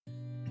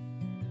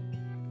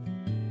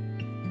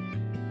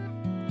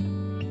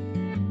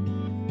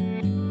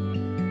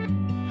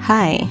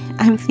Hi,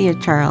 I'm Thea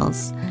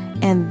Charles,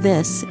 and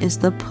this is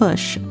the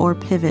Push or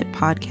Pivot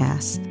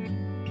podcast.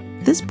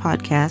 This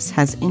podcast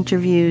has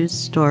interviews,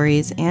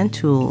 stories, and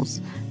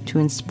tools to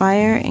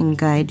inspire and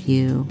guide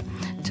you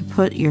to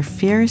put your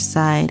fear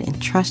aside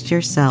and trust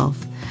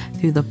yourself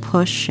through the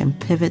push and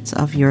pivots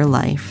of your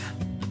life.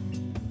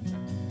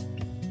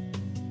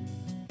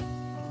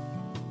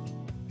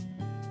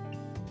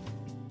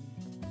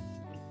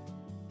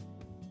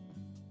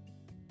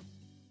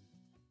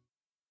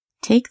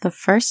 Take the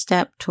first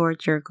step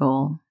towards your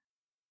goal.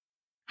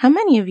 How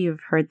many of you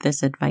have heard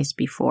this advice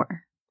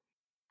before?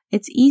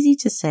 It's easy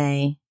to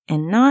say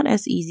and not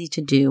as easy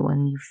to do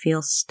when you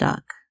feel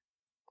stuck.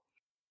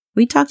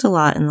 We talked a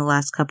lot in the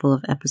last couple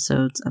of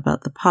episodes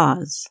about the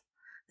pause,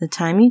 the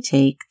time you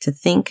take to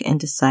think and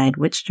decide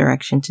which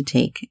direction to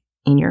take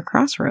in your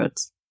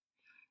crossroads.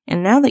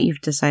 And now that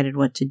you've decided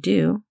what to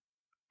do,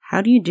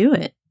 how do you do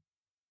it?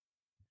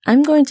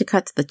 I'm going to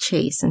cut to the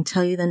chase and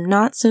tell you the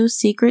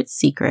not-so-secret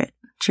secret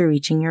to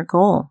reaching your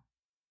goal.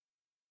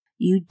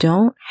 You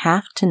don't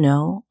have to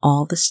know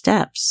all the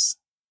steps.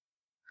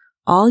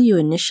 All you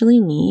initially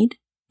need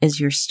is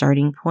your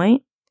starting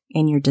point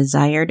and your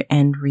desired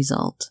end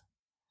result.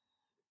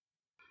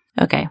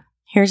 Okay,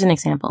 here's an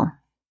example.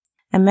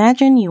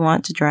 Imagine you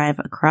want to drive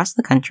across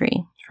the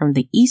country from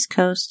the East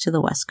Coast to the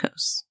West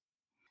Coast.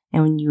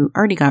 And when you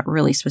already got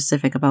really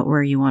specific about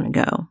where you want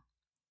to go,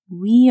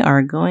 we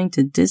are going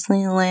to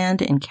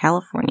Disneyland in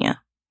California.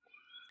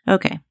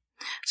 Okay.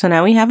 So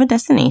now we have a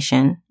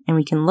destination, and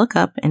we can look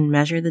up and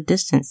measure the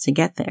distance to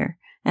get there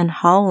and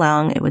how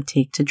long it would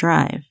take to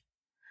drive.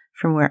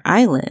 From where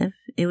I live,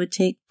 it would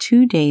take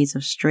 2 days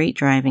of straight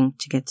driving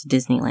to get to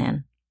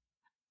Disneyland.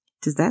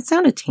 Does that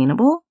sound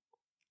attainable?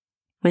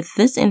 With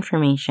this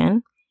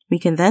information, we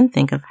can then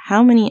think of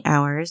how many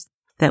hours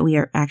that we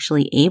are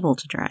actually able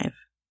to drive.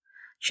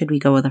 Should we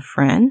go with a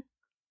friend?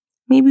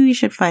 Maybe we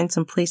should find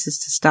some places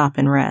to stop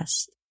and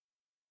rest.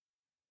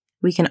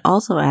 We can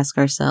also ask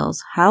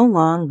ourselves how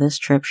long this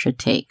trip should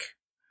take.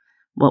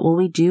 What will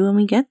we do when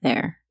we get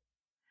there?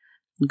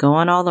 Go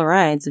on all the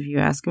rides if you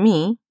ask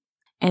me,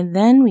 and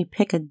then we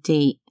pick a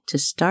date to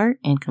start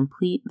and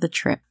complete the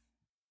trip.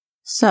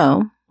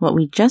 So, what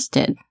we just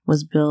did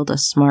was build a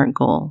SMART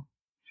goal.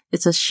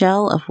 It's a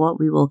shell of what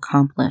we will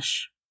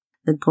accomplish.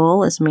 The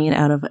goal is made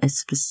out of a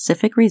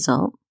specific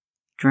result,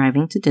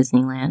 driving to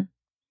Disneyland,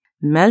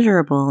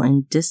 measurable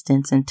in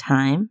distance and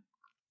time.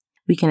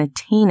 We can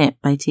attain it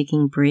by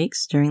taking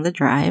breaks during the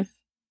drive.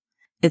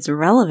 It's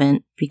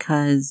relevant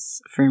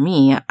because, for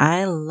me,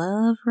 I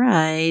love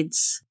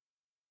rides.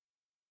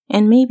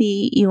 And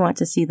maybe you want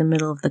to see the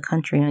middle of the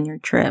country on your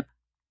trip.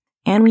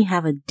 And we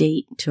have a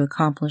date to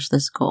accomplish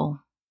this goal.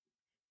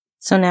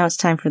 So now it's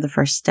time for the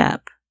first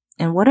step.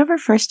 And whatever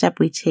first step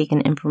we take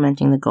in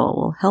implementing the goal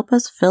will help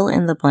us fill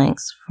in the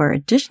blanks for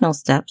additional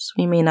steps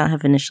we may not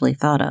have initially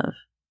thought of.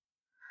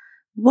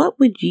 What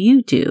would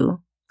you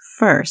do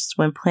first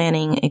when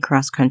planning a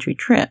cross-country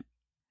trip?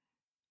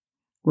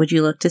 Would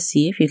you look to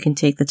see if you can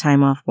take the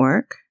time off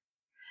work?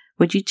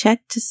 Would you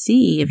check to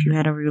see if you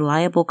had a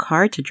reliable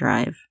car to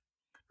drive?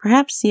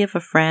 Perhaps see if a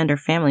friend or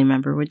family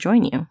member would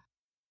join you.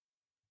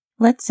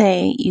 Let's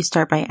say you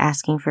start by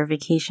asking for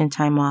vacation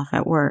time off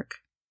at work.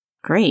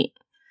 Great.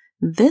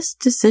 This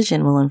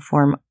decision will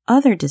inform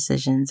other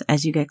decisions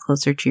as you get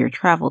closer to your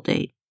travel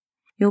date.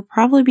 You'll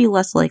probably be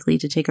less likely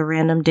to take a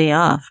random day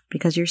off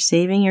because you're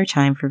saving your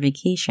time for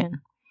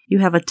vacation. You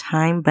have a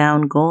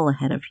time-bound goal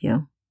ahead of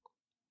you.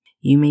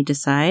 You may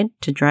decide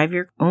to drive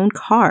your own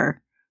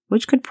car,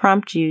 which could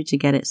prompt you to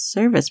get it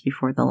serviced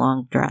before the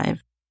long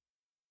drive.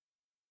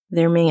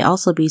 There may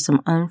also be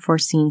some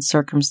unforeseen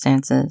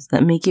circumstances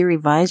that make you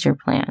revise your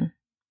plan.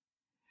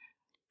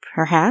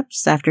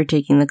 Perhaps after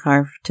taking the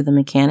car to the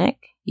mechanic,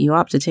 you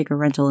opt to take a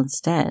rental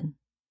instead.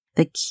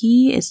 The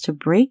key is to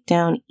break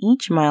down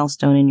each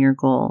milestone in your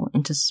goal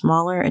into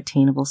smaller,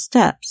 attainable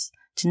steps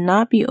to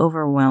not be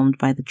overwhelmed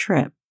by the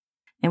trip.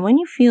 And when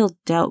you feel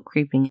doubt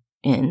creeping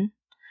in,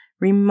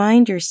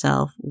 remind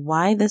yourself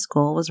why this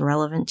goal was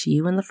relevant to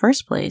you in the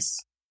first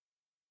place.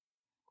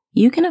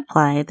 You can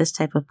apply this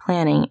type of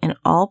planning in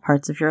all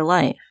parts of your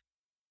life.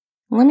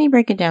 Let me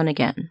break it down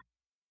again.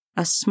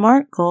 A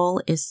SMART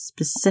goal is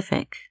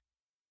specific.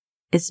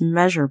 It's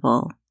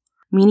measurable,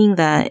 meaning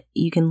that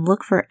you can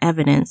look for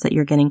evidence that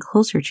you're getting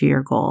closer to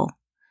your goal,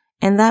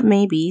 and that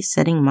may be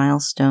setting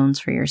milestones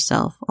for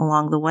yourself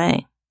along the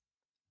way.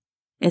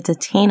 It's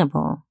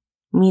attainable,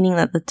 meaning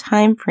that the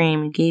time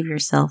frame you gave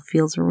yourself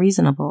feels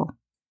reasonable.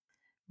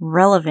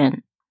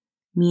 Relevant,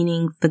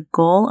 meaning the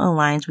goal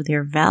aligns with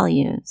your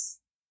values.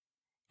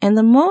 And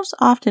the most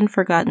often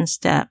forgotten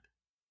step,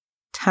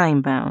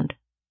 time-bound.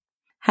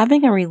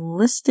 Having a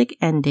realistic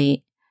end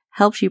date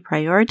helps you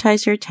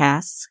prioritize your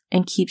tasks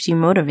and keeps you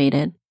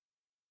motivated.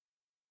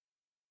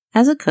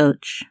 As a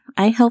coach,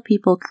 I help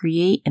people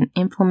create and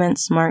implement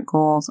SMART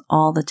goals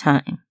all the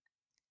time.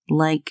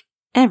 Like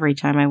every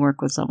time I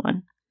work with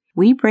someone.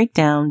 We break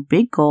down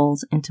big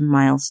goals into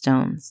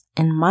milestones,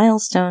 and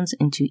milestones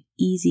into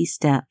easy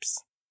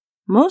steps.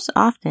 Most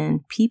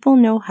often, people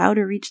know how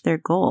to reach their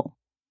goal.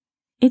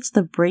 It's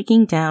the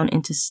breaking down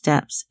into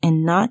steps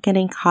and not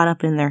getting caught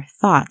up in their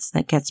thoughts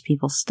that gets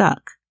people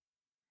stuck.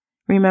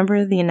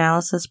 Remember the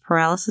analysis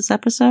paralysis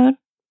episode?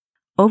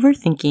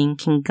 Overthinking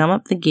can gum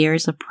up the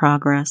gears of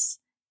progress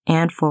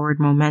and forward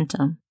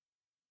momentum.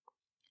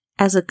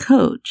 As a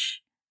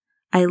coach,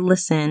 I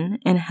listen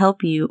and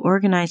help you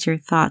organize your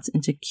thoughts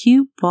into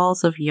cute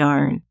balls of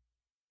yarn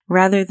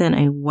rather than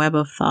a web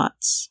of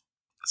thoughts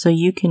so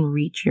you can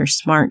reach your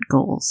SMART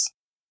goals.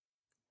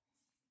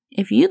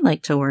 If you'd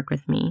like to work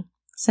with me,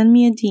 send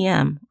me a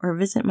DM or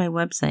visit my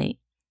website,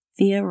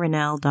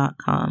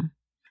 thearenell.com,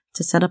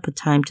 to set up a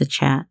time to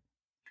chat.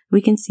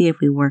 We can see if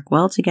we work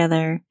well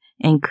together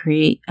and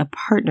create a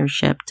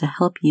partnership to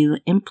help you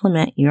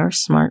implement your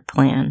SMART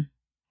plan.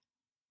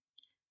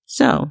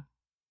 So,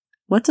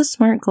 what's a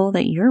SMART goal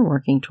that you're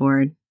working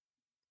toward?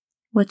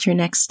 What's your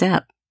next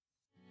step?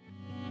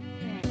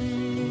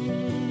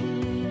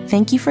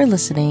 Thank you for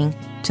listening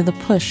to the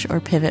Push or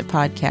Pivot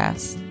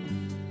podcast.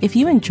 If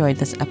you enjoyed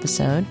this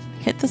episode,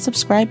 hit the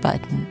subscribe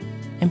button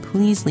and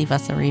please leave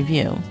us a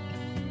review.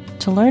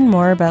 To learn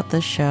more about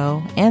this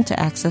show and to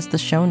access the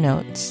show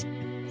notes,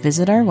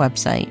 visit our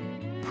website,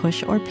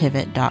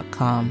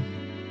 pushorpivot.com.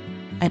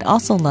 I'd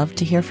also love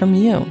to hear from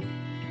you.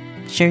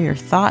 Share your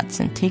thoughts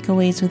and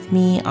takeaways with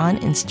me on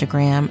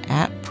Instagram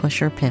at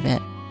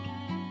pushorpivot.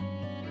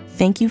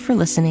 Thank you for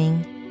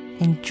listening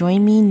and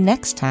join me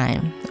next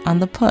time on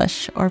the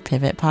Push or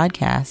Pivot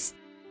podcast.